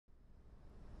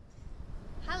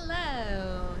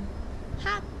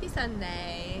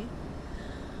Sunday,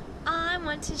 I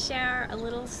want to share a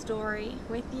little story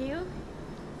with you.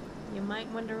 You might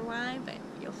wonder why, but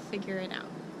you'll figure it out.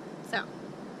 So,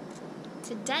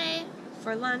 today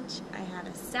for lunch I had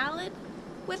a salad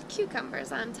with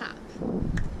cucumbers on top.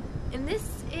 And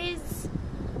this is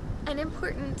an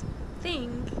important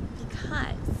thing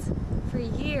because for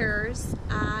years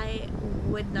I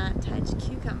would not touch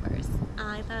cucumbers.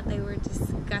 I thought they were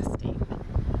disgusting.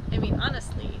 I mean,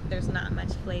 honestly, there's not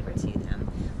much flavor to them,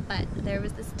 but there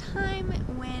was this time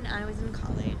when I was in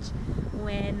college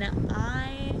when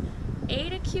I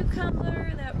ate a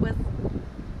cucumber that was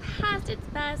past its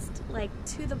best, like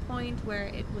to the point where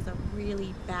it was a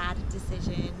really bad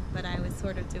decision, but I was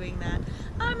sort of doing that.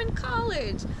 I'm in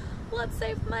college, let's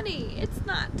save money. It's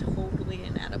not totally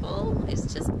inedible,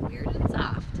 it's just weird and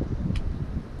soft.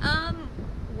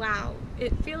 Wow,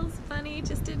 it feels funny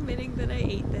just admitting that I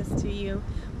ate this to you,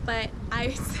 but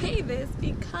I say this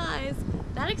because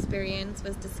that experience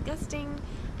was disgusting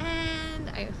and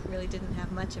I really didn't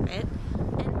have much of it,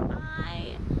 and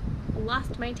I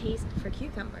lost my taste for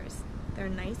cucumbers. They're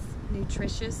nice,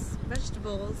 nutritious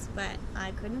vegetables, but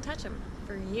I couldn't touch them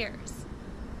for years.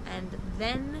 And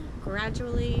then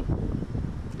gradually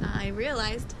I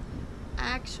realized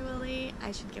actually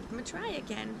I should give them a try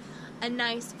again. A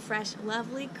nice, fresh,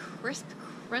 lovely, crisp,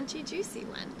 crunchy, juicy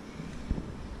one.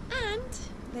 And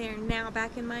they are now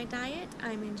back in my diet.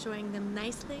 I'm enjoying them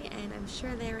nicely, and I'm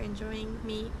sure they're enjoying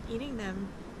me eating them,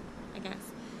 I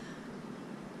guess.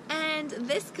 And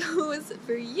this goes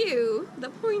for you.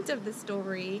 The point of the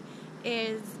story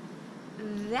is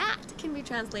that can be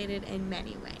translated in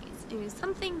many ways. It was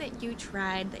something that you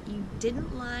tried that you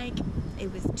didn't like,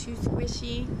 it was too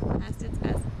squishy, past its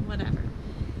best, whatever.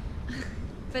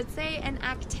 But say an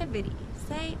activity,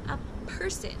 say a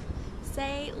person,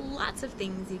 say lots of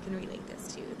things you can relate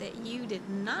this to that you did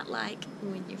not like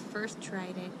when you first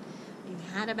tried it, you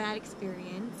had a bad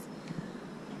experience.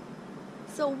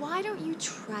 So why don't you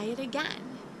try it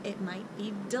again? It might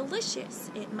be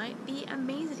delicious, it might be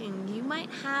amazing, you might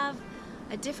have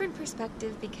a different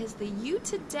perspective because the you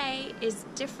today is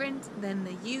different than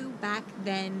the you back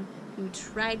then who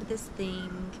tried this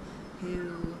thing,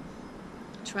 who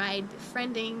tried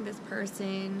befriending this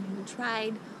person, who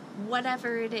tried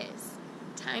whatever it is.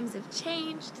 Times have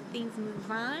changed, things move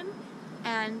on,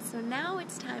 and so now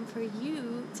it's time for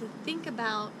you to think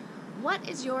about what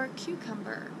is your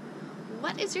cucumber?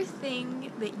 What is your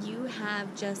thing that you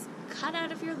have just cut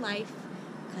out of your life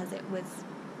because it was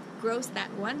gross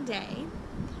that one day,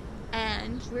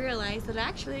 and realize that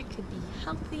actually it could be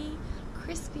healthy,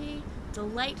 crispy,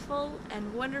 delightful,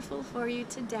 and wonderful for you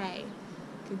today.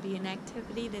 It could be an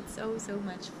activity that's so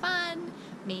much fun,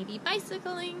 maybe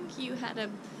bicycling, you had a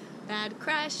bad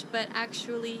crash, but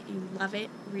actually you love it,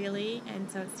 really, and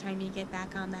so it's time you get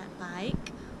back on that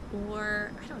bike.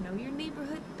 Or, I don't know, your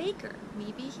neighborhood baker.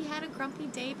 Maybe he had a grumpy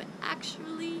day, but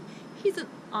actually he's an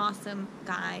awesome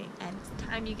guy, and it's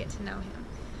time you get to know him.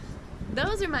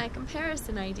 Those are my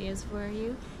comparison ideas for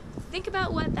you. Think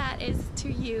about what that is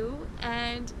to you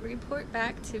and report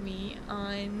back to me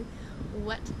on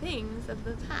what things of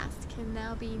the past can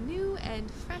now be new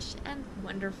and fresh and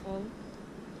wonderful.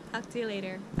 Talk to you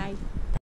later. Bye.